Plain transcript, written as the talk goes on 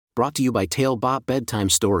Brought to you by Talebot Bedtime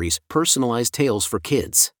Stories, personalized tales for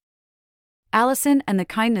kids. Alison and the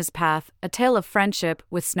Kindness Path, a tale of friendship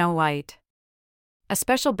with Snow White. A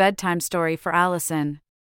special bedtime story for Alison.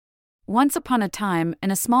 Once upon a time,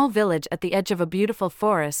 in a small village at the edge of a beautiful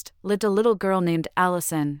forest, lived a little girl named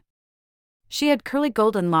Alison. She had curly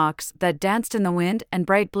golden locks that danced in the wind and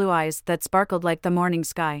bright blue eyes that sparkled like the morning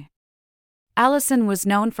sky. Alison was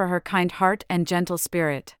known for her kind heart and gentle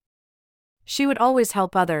spirit. She would always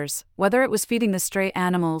help others, whether it was feeding the stray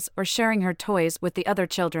animals or sharing her toys with the other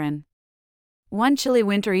children. One chilly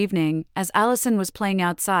winter evening, as Alison was playing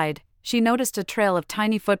outside, she noticed a trail of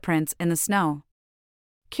tiny footprints in the snow.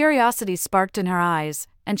 Curiosity sparked in her eyes,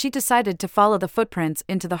 and she decided to follow the footprints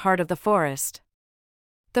into the heart of the forest.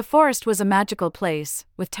 The forest was a magical place,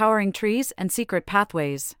 with towering trees and secret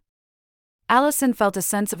pathways. Alison felt a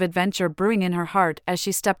sense of adventure brewing in her heart as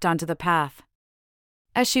she stepped onto the path.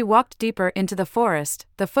 As she walked deeper into the forest,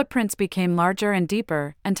 the footprints became larger and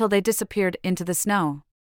deeper until they disappeared into the snow.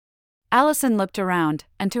 Alison looked around,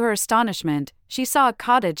 and to her astonishment, she saw a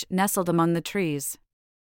cottage nestled among the trees.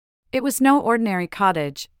 It was no ordinary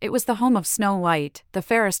cottage, it was the home of Snow White, the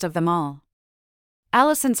fairest of them all.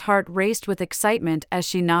 Alison's heart raced with excitement as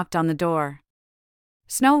she knocked on the door.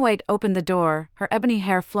 Snow White opened the door, her ebony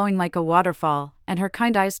hair flowing like a waterfall, and her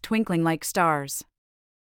kind eyes twinkling like stars.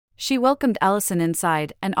 She welcomed Alison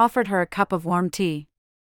inside and offered her a cup of warm tea.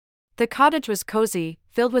 The cottage was cozy,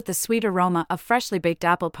 filled with the sweet aroma of freshly baked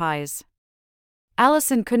apple pies.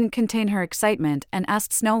 Alison couldn't contain her excitement and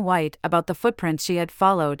asked Snow White about the footprints she had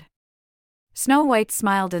followed. Snow White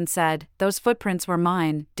smiled and said, "Those footprints were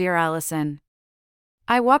mine, dear Alison.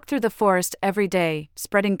 I walk through the forest every day,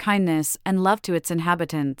 spreading kindness and love to its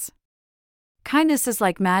inhabitants. Kindness is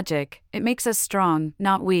like magic, it makes us strong,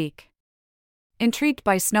 not weak." Intrigued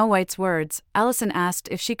by Snow White's words, Alison asked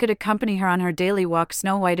if she could accompany her on her daily walk.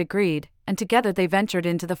 Snow White agreed, and together they ventured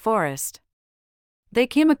into the forest. They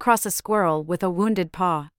came across a squirrel with a wounded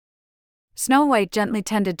paw. Snow White gently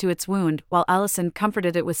tended to its wound while Alison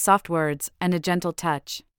comforted it with soft words and a gentle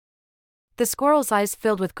touch. The squirrel's eyes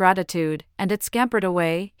filled with gratitude, and it scampered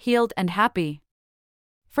away, healed and happy.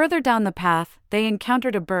 Further down the path, they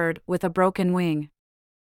encountered a bird with a broken wing.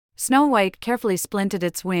 Snow White carefully splinted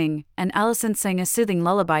its wing, and Alison sang a soothing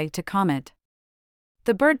lullaby to calm it.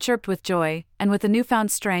 The bird chirped with joy, and with a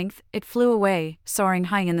newfound strength, it flew away, soaring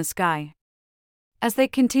high in the sky. As they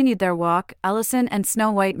continued their walk, Alison and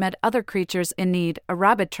Snow White met other creatures in need, a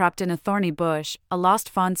rabbit trapped in a thorny bush, a lost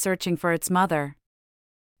fawn searching for its mother.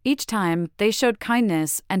 Each time, they showed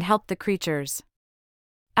kindness and helped the creatures.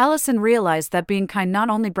 Alison realized that being kind not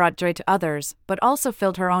only brought joy to others, but also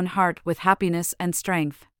filled her own heart with happiness and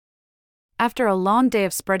strength. After a long day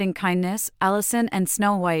of spreading kindness, Alison and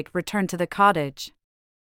Snow White returned to the cottage.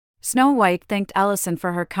 Snow White thanked Alison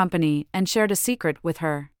for her company and shared a secret with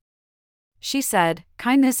her. She said,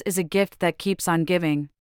 "Kindness is a gift that keeps on giving.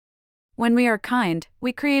 When we are kind,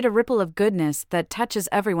 we create a ripple of goodness that touches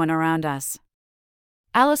everyone around us."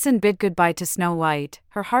 Alison bid goodbye to Snow White,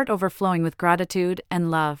 her heart overflowing with gratitude and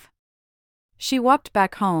love. She walked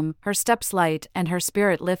back home, her steps light and her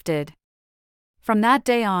spirit lifted. From that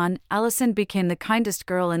day on, Alison became the kindest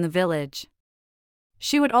girl in the village.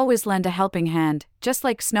 She would always lend a helping hand, just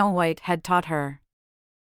like Snow White had taught her.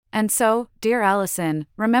 And so, dear Alison,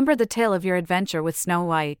 remember the tale of your adventure with Snow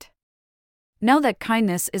White. Know that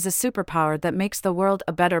kindness is a superpower that makes the world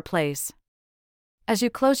a better place. As you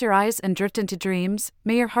close your eyes and drift into dreams,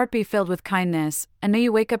 may your heart be filled with kindness, and may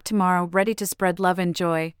you wake up tomorrow ready to spread love and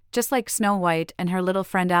joy, just like Snow White and her little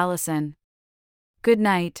friend Alison. Good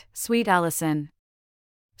night, sweet Alison.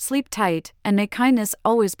 Sleep tight, and may kindness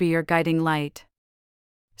always be your guiding light.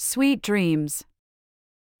 Sweet dreams.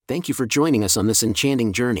 Thank you for joining us on this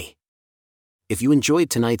enchanting journey. If you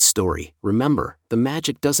enjoyed tonight's story, remember, the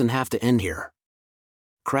magic doesn't have to end here.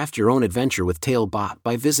 Craft your own adventure with Talebot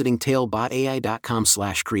by visiting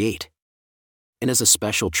talebotai.com/create. And as a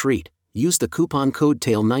special treat, use the coupon code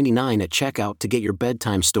TALE99 at checkout to get your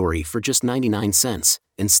bedtime story for just 99 cents,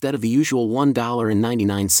 instead of the usual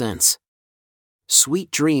 $1.99.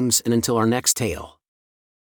 Sweet dreams, and until our next tale.